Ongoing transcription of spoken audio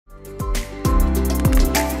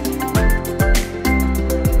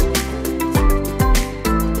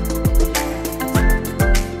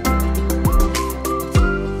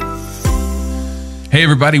Hey,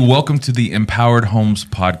 everybody. Welcome to the Empowered Homes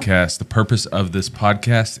Podcast. The purpose of this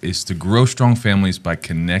podcast is to grow strong families by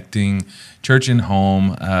connecting church and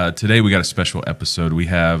home. Today, we got a special episode. We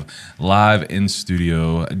have live in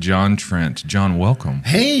studio, John Trent. John, welcome.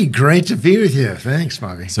 Hey, great to be with you. Thanks,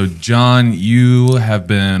 Bobby. So, John, you have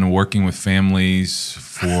been working with families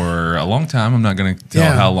for a long time. I'm not going to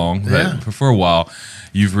tell how long, but for a while.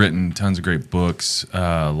 You've written tons of great books,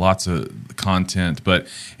 lots of content. But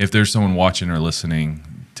if there's someone watching or listening,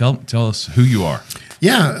 tell us who you are.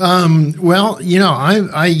 Yeah, well, you know,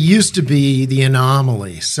 I used to be the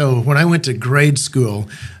anomaly. So when I went to grade school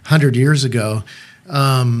 100 years ago,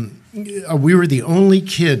 we were the only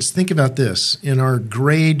kids, think about this, in our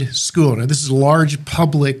grade school. Now, this is a large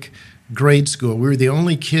public grade school. We were the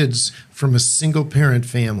only kids from a single-parent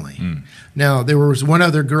family. Now, there was one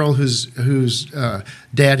other girl whose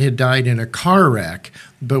dad had died in a car wreck,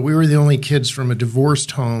 but we were the only kids from a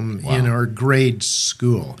divorced home in our grade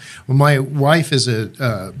school. Well, my wife is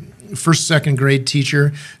a first, second grade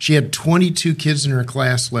teacher. She had 22 kids in her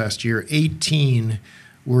class last year. 18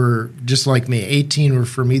 were just like me. 18 were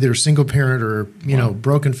from either single parent or, you know,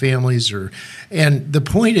 broken families. And the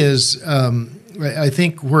point is, I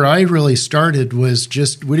think where I really started was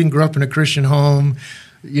just, we didn't grow up in a Christian home.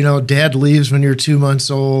 You know, dad leaves when you're 2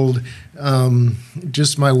 months old.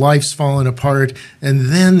 Just my life's falling apart.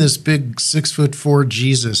 And then this big 6'4"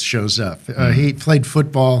 Jesus shows up. He played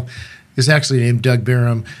football. Is actually named Doug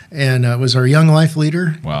Barham, and was our Young Life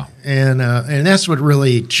leader. Wow! And that's what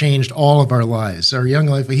really changed all of our lives. Our Young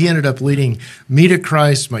Life. He ended up leading me to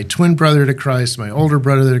Christ, my twin brother to Christ, my older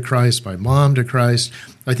brother to Christ, my mom to Christ.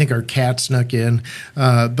 I think our cat snuck in,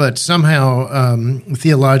 but somehow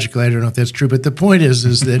theologically, I don't know if that's true. But the point is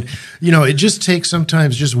that you know, it just takes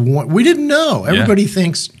sometimes just one. We didn't know. Everybody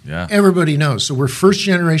thinks everybody knows. So we're first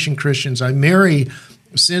generation Christians. I marry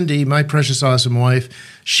Cindy, my precious, awesome wife.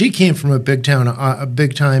 She came from a big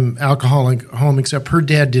time alcoholic home, except her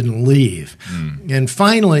dad didn't leave. And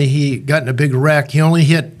finally, he got in a big wreck. He only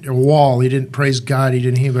hit a wall. He didn't praise God. He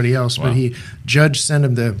didn't hit anybody else. But judge sent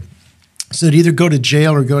him said either go to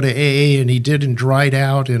jail or go to AA, and he did and dried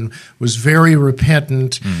out and was very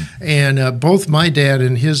repentant. And both my dad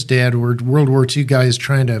and his dad were World War II guys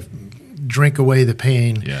trying to drink away the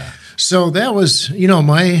pain. Yeah. So that was, you know,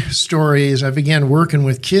 my story is I began working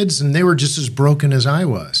with kids, and they were just as broken as I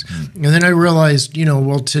was. And then I realized, you know,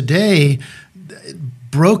 well, today,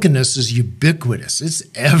 brokenness is ubiquitous. It's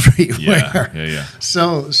everywhere. Yeah.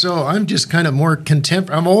 So I'm just kind of more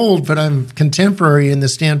contemporary. I'm old, but I'm contemporary in the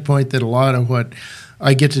standpoint that a lot of what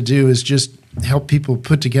I get to do is just help people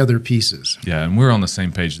put together pieces. Yeah, and we're on the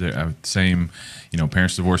same page there. Same, you know,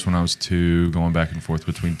 parents divorced when I was 2, going back and forth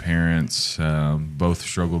between parents. Both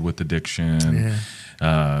struggled with addiction,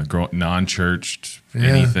 non-churched,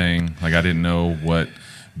 anything. Like, I didn't know what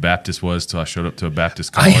Baptist was till I showed up to a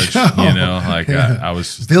Baptist college. You know, like I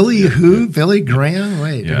was Billy Graham.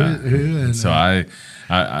 Wait, who? And, so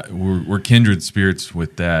we're kindred spirits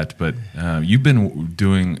with that. But you've been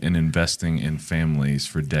doing and investing in families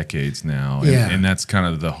for decades now, and that's kind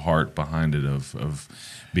of the heart behind it of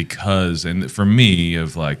because, and for me,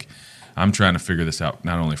 of like, I'm trying to figure this out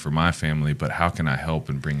not only for my family, but how can I help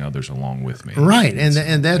and bring others along with me? Right,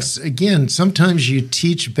 and that's, again, sometimes you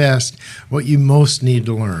teach best what you most need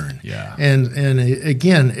to learn. Yeah. And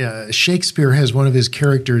again, Shakespeare has one of his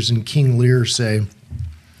characters in King Lear say,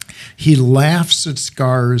 he laughs at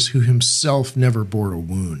scars who himself never bore a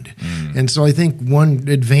wound. And so I think one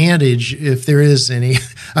advantage, if there is any,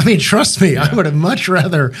 I mean, trust me, I would have much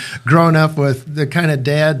rather grown up with the kind of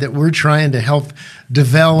dad that we're trying to help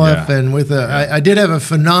develop. And with I did have a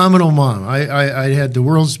phenomenal mom. I had the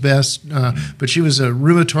world's best, but she was a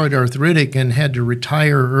rheumatoid arthritic and had to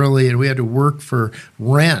retire early, and we had to work for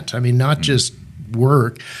rent. I mean, not just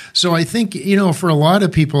work. So I think, you know, for a lot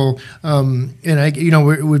of people, and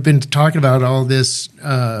we've been talking about all this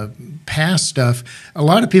past stuff. A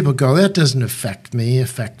lot of people go, that doesn't affect me.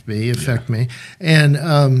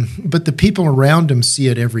 And but the people around them see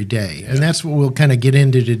it every day, and that's what we'll kind of get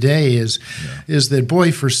into today. Is that,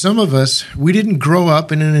 boy, for some of us, we didn't grow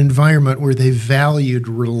up in an environment where they valued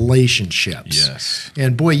relationships. Yes.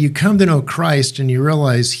 And boy, you come to know Christ, and you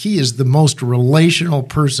realize He is the most relational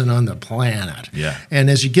person on the planet. Yeah. And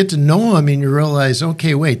as you get to know Him, and you realize,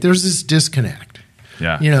 okay, wait, there's this disconnect.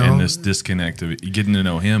 Yeah, you know, and this disconnect of getting to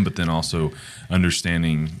know Him, but then also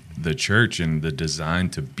understanding the church and the design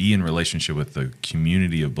to be in relationship with the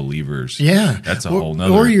community of believers. Yeah. That's a whole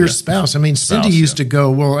nother. Or your spouse. I mean, Cindy used to go,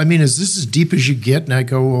 well, I mean, is this as deep as you get? And I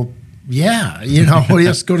go, well, yeah, you know,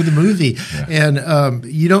 let's go to the movie. And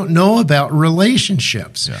you don't know about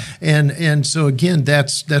relationships. And so, again,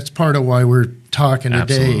 that's part of why we're talking today.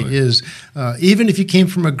 Absolutely. Is even if you came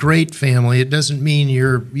from a great family, it doesn't mean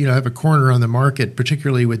you're have a corner on the market.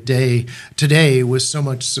 Particularly with today with so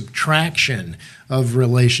much subtraction of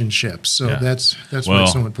relationships. So that's why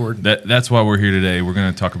it's so important. That's why we're here today. We're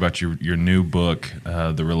going to talk about your new book,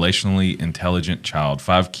 The Relationally Intelligent Child: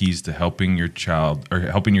 5 Keys to Helping Your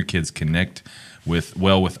Kids Connect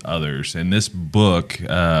with others. And this book,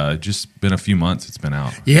 just been a few months it's been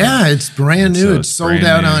out. Yeah, it's brand new. It's sold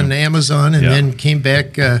out on Amazon and then came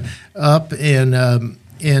back up,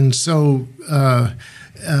 and so I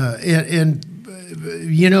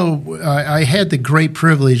had the great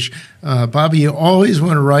privilege, Bobby, you always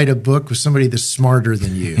want to write a book with somebody that's smarter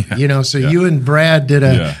than you. You and Brad did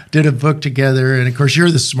a book together, and of course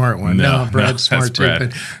you're the smart one. No, Brad's smart too.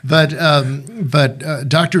 Brad. But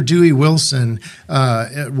Dr. Dewey Wilson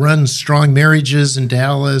runs Strong Marriages in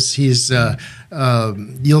Dallas. He's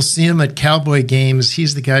you'll see him at Cowboy games.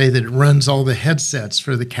 He's the guy that runs all the headsets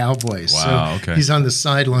for the Cowboys. Wow, so he's on the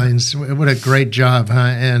sidelines. What a great job, huh?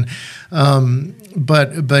 And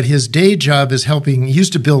but his day job is helping. He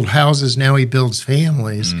used to build houses, now he builds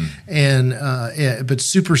families. But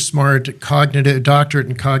super smart, doctorate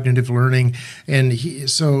in cognitive learning, and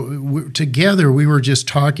together we were just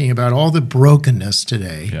talking about all the brokenness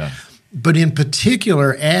today. Yeah. But in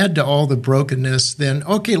particular, add to all the brokenness, then,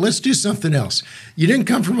 okay, let's do something else. You didn't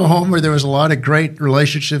come from a home where there was a lot of great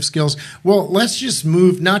relationship skills. Well, let's just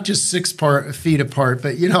move not just 6 feet apart,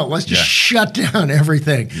 but, let's just shut down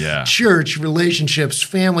everything. Yeah. Church, relationships,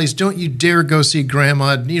 families, don't you dare go see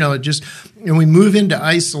grandma, and we move into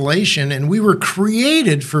isolation, and we were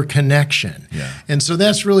created for connection. Yeah. And so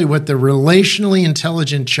that's really what the relationally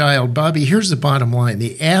intelligent child, Bobby, here's the bottom line.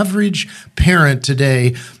 The average parent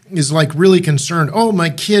today is like really concerned. Oh, my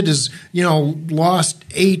kid has, lost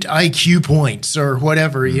 8 IQ points or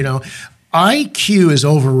whatever, IQ is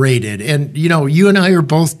overrated. And, you and I are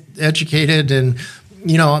both educated, and,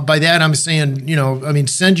 by that I'm saying,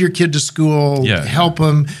 send your kid to school, help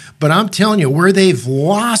them. But I'm telling you, where they've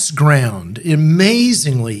lost ground,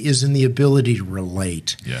 amazingly, is in the ability to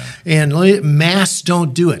relate. Yeah. And masks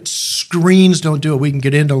don't do it. Screens don't do it. We can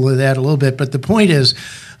get into that a little bit. But the point is,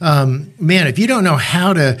 if you don't know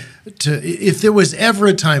how to, if there was ever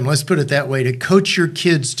a time, let's put it that way, to coach your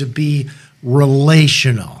kids to be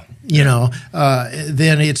relational,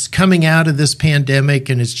 then it's coming out of this pandemic,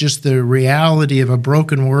 and it's just the reality of a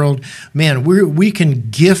broken world. Man, we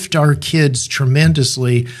can gift our kids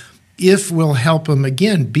tremendously if we'll help them,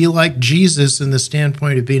 again, be like Jesus in the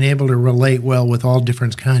standpoint of being able to relate well with all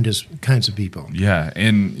different kinds of people. Yeah,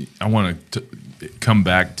 and I want to come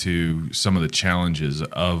back to some of the challenges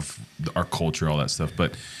of our culture, all that stuff.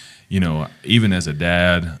 But, even as a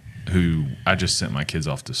dad who I just sent my kids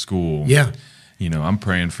off to school, I'm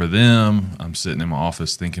praying for them. I'm sitting in my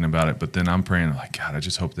office thinking about it, but then I'm praying like, God, I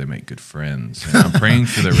just hope they make good friends. And I'm praying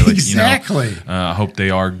for their relationship. Exactly. I hope they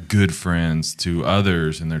are good friends to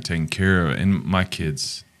others and they're taken care of. And my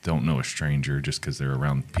kids don't know a stranger just because they're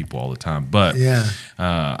around people all the time. But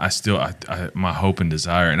my hope and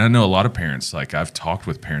desire, and I know a lot of parents, like I've talked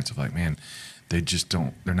with parents of like, man, they're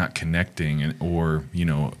not connecting, or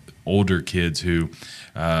older kids who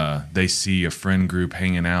they see a friend group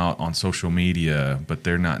hanging out on social media, but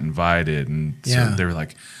they're not invited, and so they're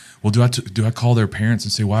like, well, do I call their parents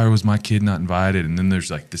and say, why was my kid not invited? And then there's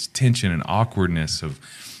like this tension and awkwardness of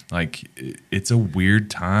like, it's a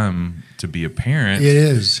weird time to be a parent. It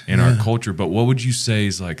is in our culture. But what would you say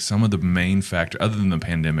is like some of the main factor, other than the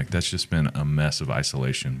pandemic, that's just been a mess of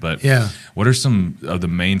isolation. But what are some of the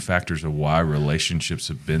main factors of why relationships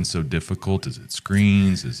have been so difficult? Is it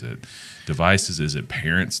screens? Is it devices? Is it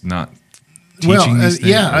parents not teaching these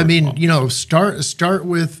things? Start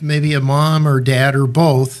with maybe a mom or dad or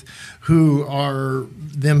both who are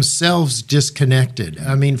themselves disconnected.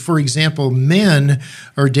 I mean, for example, men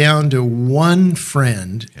are down to one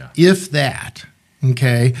friend, if that.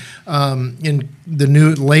 Okay, in the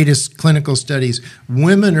latest clinical studies,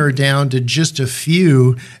 women are down to just a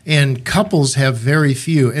few, and couples have very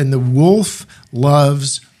few. And the wolf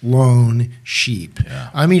loves lone sheep. Yeah.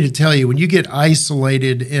 I mean, to tell you, when you get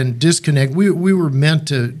isolated and disconnect, we were meant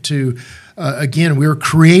to again, we were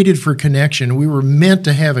created for connection. We were meant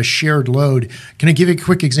to have a shared load. Can I give you a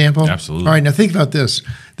quick example? Absolutely. All right, now think about this.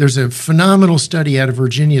 There's a phenomenal study out of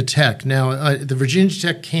Virginia Tech. Now, the Virginia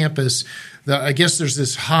Tech campus, I guess there's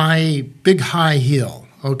this big high hill,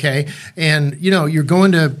 okay? And, you're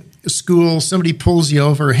going to school, somebody pulls you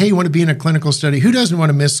over. Hey, you want to be in a clinical study? Who doesn't want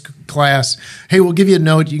to miss class? Hey, we'll give you a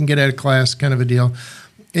note. You can get out of class, kind of a deal.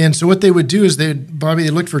 And so what they would do is they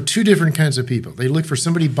looked for 2 different kinds of people. They looked for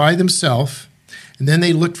somebody by themselves, and then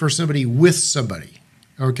they looked for somebody with somebody.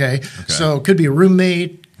 Okay. So it could be a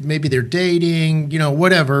roommate, maybe they're dating,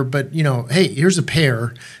 whatever. But, hey, here's a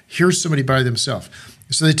pair. Here's somebody by themselves.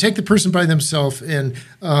 So they take the person by themselves and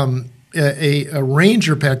a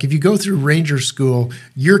ranger pack. If you go through ranger school,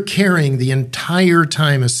 you're carrying the entire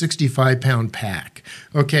time a 65-pound pack.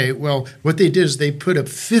 Okay, well, what they did is they put a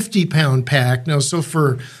 50-pound pack. Now, so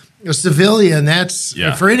for a civilian, that's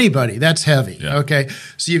for anybody, that's heavy. Yeah. Okay,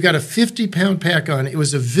 so you've got a 50-pound pack on. It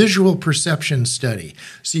was a visual perception study.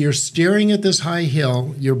 So you're staring at this high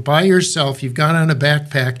hill. You're by yourself. You've got on a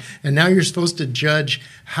backpack, and now you're supposed to judge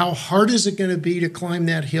how hard is it going to be to climb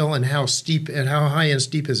that hill, and how steep and how high and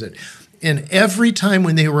steep is it. And every time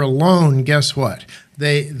when they were alone, guess what?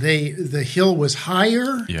 The hill was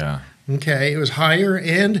higher. Yeah. Okay, it was higher,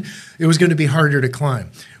 and it was going to be harder to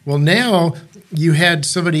climb. Well, now you had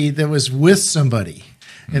somebody that was with somebody.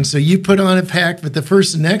 And so you put on a pack, but the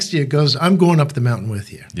person next to you goes, I'm going up the mountain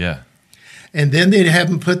with you. Yeah. And then they'd have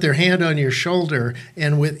them put their hand on your shoulder.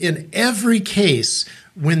 And in every case,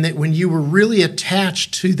 when you were really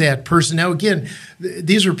attached to that person, now again,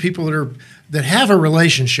 these are people that have a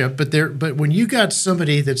relationship, but when you got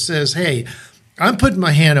somebody that says, hey, I'm putting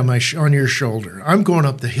my hand on your shoulder. I'm going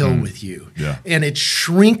up the hill with you. Yeah. And it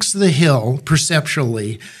shrinks the hill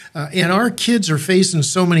perceptually. And our kids are facing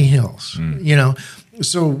so many hills,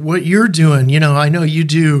 So what you're doing, I know you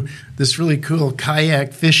do this really cool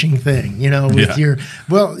kayak fishing thing,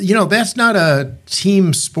 with that's not a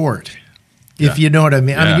team sport, if you know what I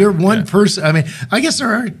mean. I mean, you're one person. I mean, I guess there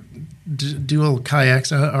are dual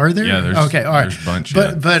kayaks. Are there? Yeah, there's, okay, all right. There's a bunch.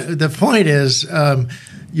 But the point is,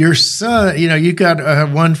 your son, you got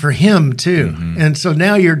one for him too, and so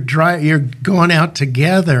now you're going out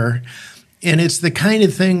together, and it's the kind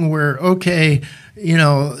of thing where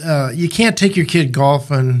you can't take your kid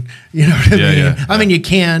golfing. You know what I mean? Yeah. I mean, you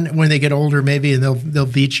can when they get older, maybe, and they'll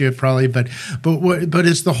beat you probably. But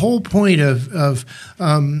it's the whole point of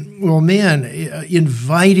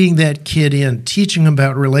inviting that kid in, teaching them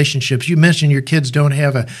about relationships. You mentioned your kids don't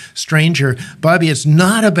have a stranger, Bobby. It's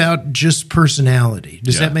not about just personality.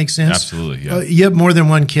 Does that make sense? Absolutely. Yeah. You have more than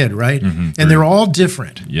one kid, right? And they're all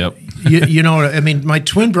different. Yep. you know, I mean, my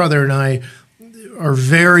twin brother and I are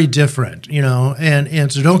very different,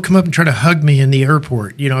 and so don't come up and try to hug me in the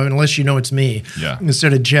airport, unless it's me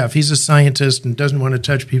instead of Jeff. He's a scientist and doesn't want to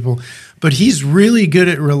touch people, but he's really good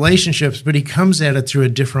at relationships, but he comes at it through a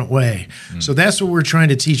different way. So that's what we're trying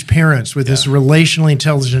to teach parents with this relationally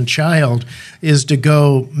intelligent child is to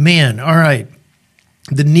go, man, all right,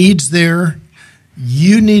 the need's there.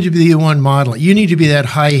 You need to be the one modeling. You need to be that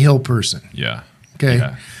high hill person. Yeah. Okay.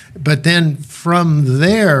 Yeah. But then from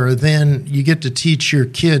there, then you get to teach your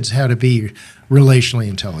kids how to be relationally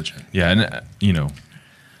intelligent. Yeah, and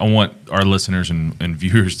I want our listeners and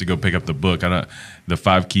viewers to go pick up the book. The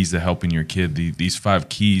 5 Keys to Helping Your Kid. These 5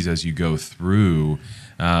 keys as you go through,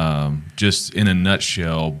 just in a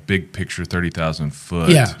nutshell, big picture, 30,000 foot.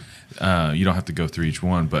 Yeah. You don't have to go through each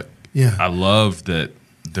one, but yeah. I love that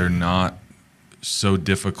they're not so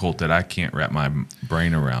difficult that I can't wrap my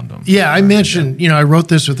brain around them. Yeah, I mentioned, I wrote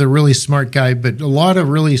this with a really smart guy, but a lot of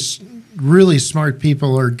really, really smart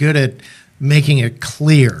people are good at making it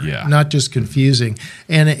clear, not just confusing.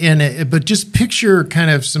 But just picture kind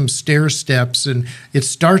of some stair steps, and it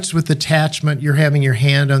starts with attachment. You're having your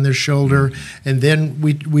hand on their shoulder, and then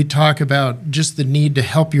we talk about just the need to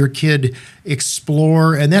help your kid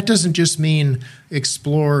explore, and that doesn't just mean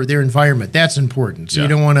explore their environment. That's important. So you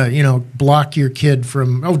don't want to, block your kid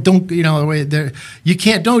from, don't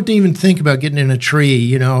even think about getting in a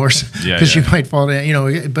tree, or because you might fall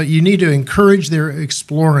down, but you need to encourage their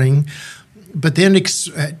exploring. But then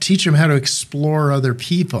teach them how to explore other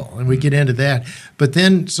people, and we get into that. But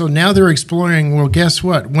then, so now they're exploring. Well, guess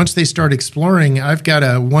what? Once they start exploring, I've got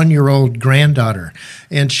a 1-year-old granddaughter,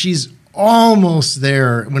 and she's almost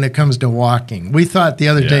there when it comes to walking. We thought the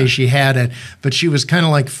other day she had it, but she was kind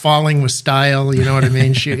of like falling with style. You know what I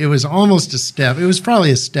mean? It was almost a step. It was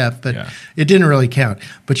probably a step, but it didn't really count.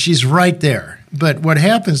 But she's right there. But what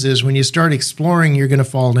happens is when you start exploring, you're going to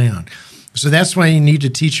fall down. So that's why you need to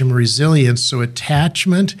teach them resilience. So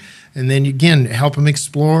attachment, and then again, help them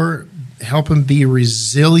explore, help them be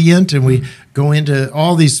resilient. And we go into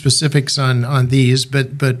all these specifics on these,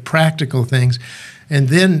 but practical things. And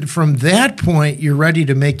then from that point, you're ready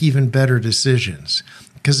to make even better decisions.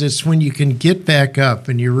 Because it's when you can get back up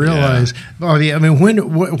and you realize, what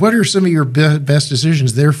are some of your best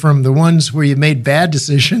decisions? They're from the ones where you made bad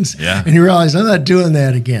decisions, and you realize, I'm not doing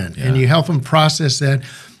that again. And you help them process that.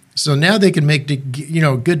 So now they can make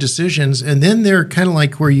good decisions, and then they're kind of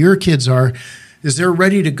like where your kids are, is they're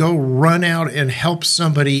ready to go run out and help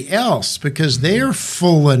somebody else because they're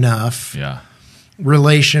full enough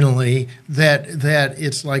relationally that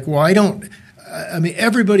it's like, well, I mean,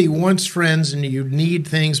 everybody wants friends and you need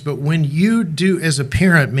things, but when you do, as a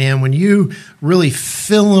parent, man, when you really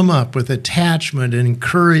fill them up with attachment and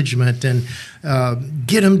encouragement and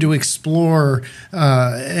get them to explore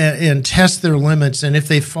and test their limits, and if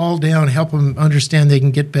they fall down, help them understand they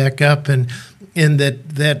can get back up, and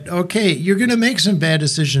that okay, you're going to make some bad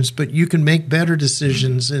decisions, but you can make better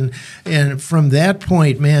decisions, and from that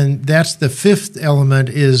point, man, that's the fifth element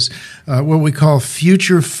is what we call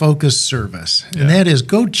future focused service, and that is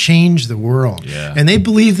go change the world. And they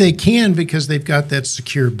believe they can because they've got that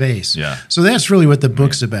secure base. So that's really what the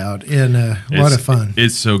book's about, and a lot of fun.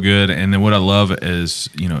 It's so good, and then what I love is,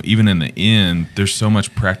 you know, even in the end, there's so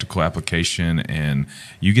much practical application, and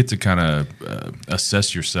you get to kind of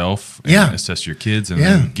assess yourself, and assess your kids, and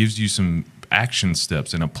then gives you some action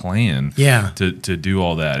steps and a plan to do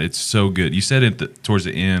all that. It's so good. You said it towards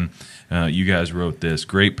the end, you guys wrote this,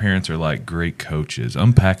 great parents are like great coaches.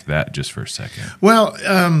 Unpack that just for a second. Well,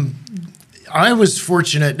 I was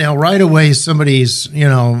fortunate. Now, right away, somebody's,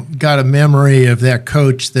 got a memory of that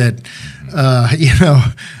coach that,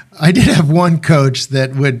 I did have one coach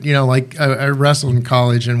that would, I wrestled in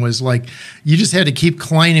college and was like, you just had to keep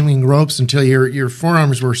climbing ropes until your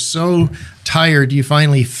forearms were so tired you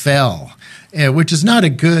finally fell, which is not a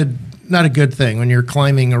good thing when you're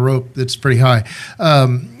climbing a rope that's pretty high.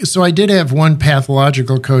 So I did have one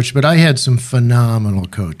pathological coach, but I had some phenomenal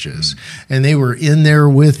coaches, and they were in there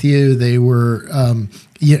with you. They were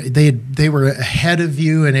they were ahead of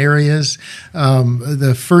you in areas.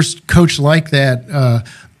 The first coach like that.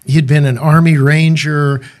 He'd been an Army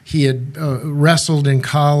Ranger. He had wrestled in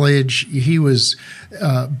college. He was,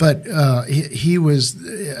 he was.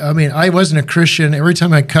 I mean, I wasn't a Christian. Every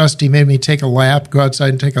time I cussed, he made me take a lap, go outside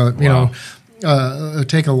and take a,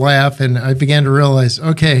 take a lap. And I began to realize,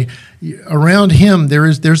 okay, around him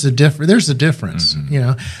there's a difference,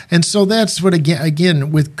 And so that's what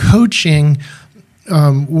again with coaching.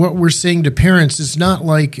 What we're saying to parents is not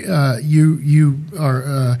like you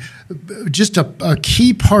are just a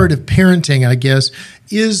key part of parenting, I guess,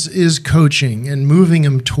 is coaching and moving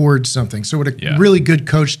them towards something. So what a really good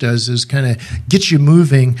coach does is kind of get you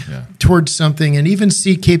moving towards something, and even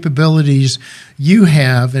see capabilities you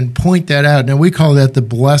have and point that out. Now, we call that the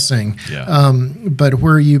blessing, but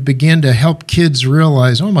where you begin to help kids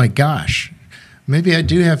realize, oh my gosh, maybe I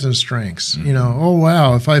do have some strengths. Oh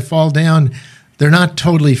wow, if I fall down, they're not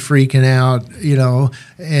totally freaking out,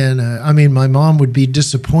 and I mean, my mom would be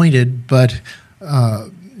disappointed, but I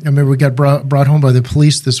remember we got brought home by the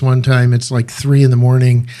police this one time. It's like 3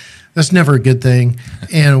 a.m. That's never a good thing.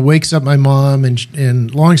 And it wakes up my mom,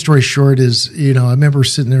 and long story short is, I remember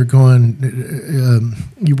sitting there going,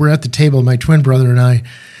 you were at the table, my twin brother and I,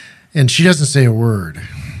 and she doesn't say a word.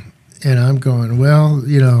 And I'm going, well,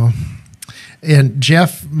 and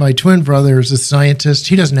Jeff, my twin brother, is a scientist.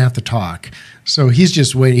 He doesn't have to talk. So he's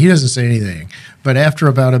just waiting. He doesn't say anything. But after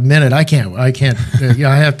about a minute, I can't. I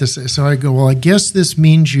have to say. So I go, well, I guess this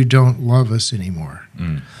means you don't love us anymore.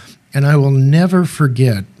 And I will never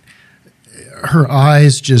forget, her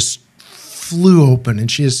eyes just flew open.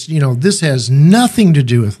 And she is, this has nothing to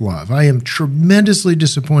do with love. I am tremendously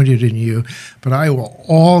disappointed in you, but I will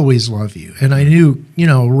always love you. And I knew,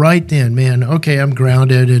 right then, man, okay, I'm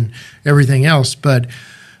grounded and everything else. But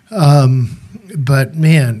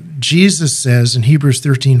man, Jesus says in Hebrews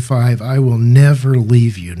 13:5, I will never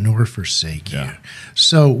leave you nor forsake you.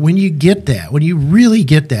 So when you get that, when you really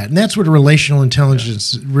get that, and that's what relational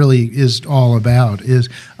intelligence really is all about, is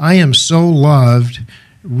I am so loved,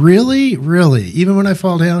 really, really, even when I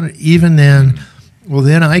fall down, even then, well,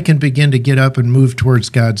 then I can begin to get up and move towards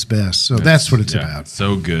God's best. So that's what it's about.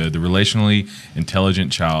 So good. The relationally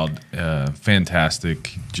intelligent child,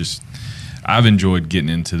 fantastic. Just, I've enjoyed getting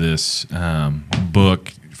into this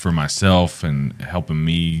book for myself and helping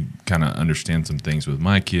me kind of understand some things with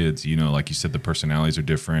my kids. Like you said, the personalities are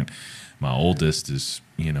different. My oldest is,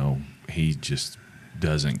 he just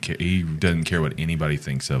doesn't care. He doesn't care what anybody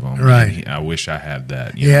thinks of him. Right. I wish I had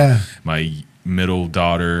that. My middle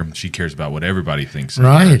daughter, she cares about what everybody thinks of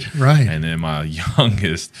her. Right. And then my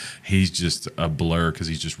youngest, he's just a blur because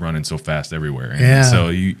he's just running so fast everywhere. And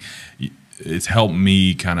so it's helped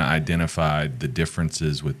me kind of identify the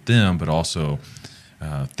differences with them, but also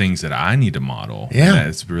things that I need to model. And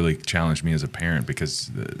it's really challenged me as a parent because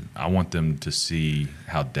I want them to see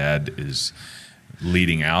how dad is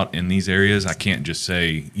leading out in these areas. I can't just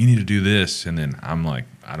say you need to do this, and then I'm like,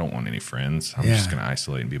 I don't want any friends. I'm just going to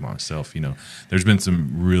isolate and be myself. There's been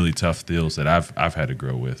some really tough deals that I've had to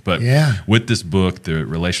grow with. But with this book, The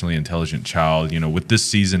Relationally Intelligent Child, with this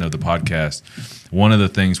season of the podcast, one of the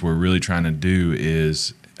things we're really trying to do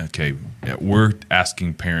is, okay, we're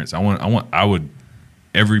asking parents. I would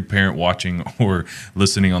every parent watching or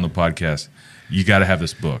listening on the podcast, you got to have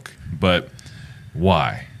this book. But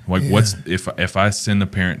why? Like, what's if I send a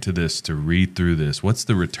parent to this to read through this, what's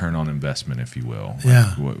the return on investment, if you will?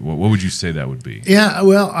 Yeah. What would you say that would be? Yeah.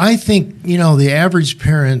 Well, I think the average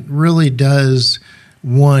parent really does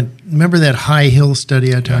want. Remember that high hill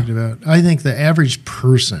study I talked about? I think the average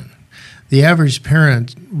person, the average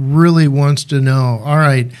parent, really wants to know. All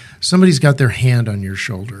right, somebody's got their hand on your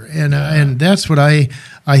shoulder, and that's what I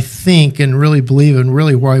think and really believe, and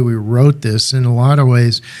really why we wrote this in a lot of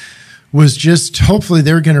ways. Was just hopefully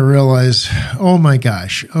they're going to realize, oh my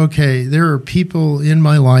gosh, okay, there are people in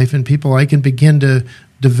my life and people I can begin to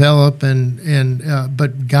develop,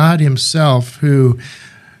 but God Himself who's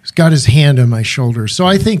got His hand on my shoulder. So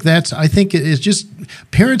I think it's just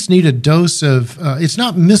parents need a dose of. It's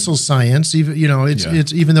not missile science, even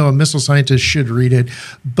it's even though a missile scientist should read it,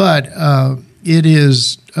 but it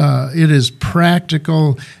is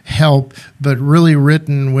practical help, but really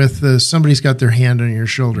written with somebody's got their hand on your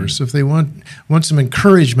shoulder. So if they want some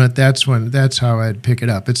encouragement, that's how I'd pick it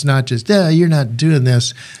up. It's not just you're not doing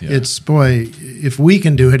this. Yeah. It's if we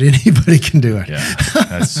can do it, anybody can do it. Yeah,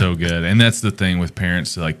 that's so good. And that's the thing with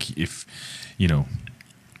parents. Like if we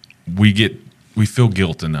feel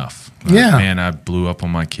guilt enough. Man, I blew up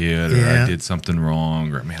on my kid, or I did something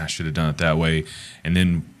wrong, or man, I should have done it that way, and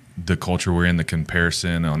then the culture we're in, the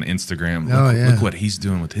comparison on Instagram. Look what he's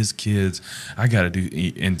doing with his kids. I got to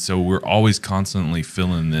do. And so we're always constantly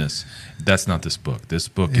feeling this. That's not this book. This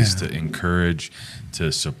book is to encourage,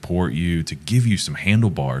 to support you, to give you some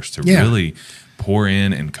handlebars, to really pour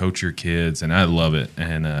in and coach your kids. And I love it.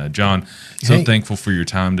 And John, thankful for your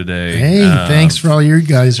time today. Hey, thanks for all you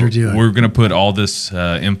guys are doing. We're going to put all this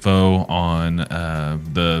info on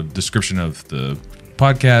the description of the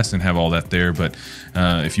podcast and have all that there. But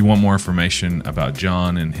if you want more information about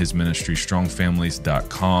John and his ministry,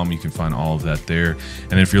 strongfamilies.com, you can find all of that there.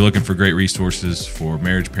 And if you're looking for great resources for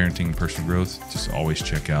marriage, parenting, and personal growth, just always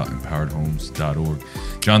check out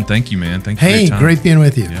empoweredhomes.org. John, thank you, man. Thank you for your time. Great being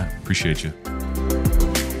with you. Yeah, appreciate you.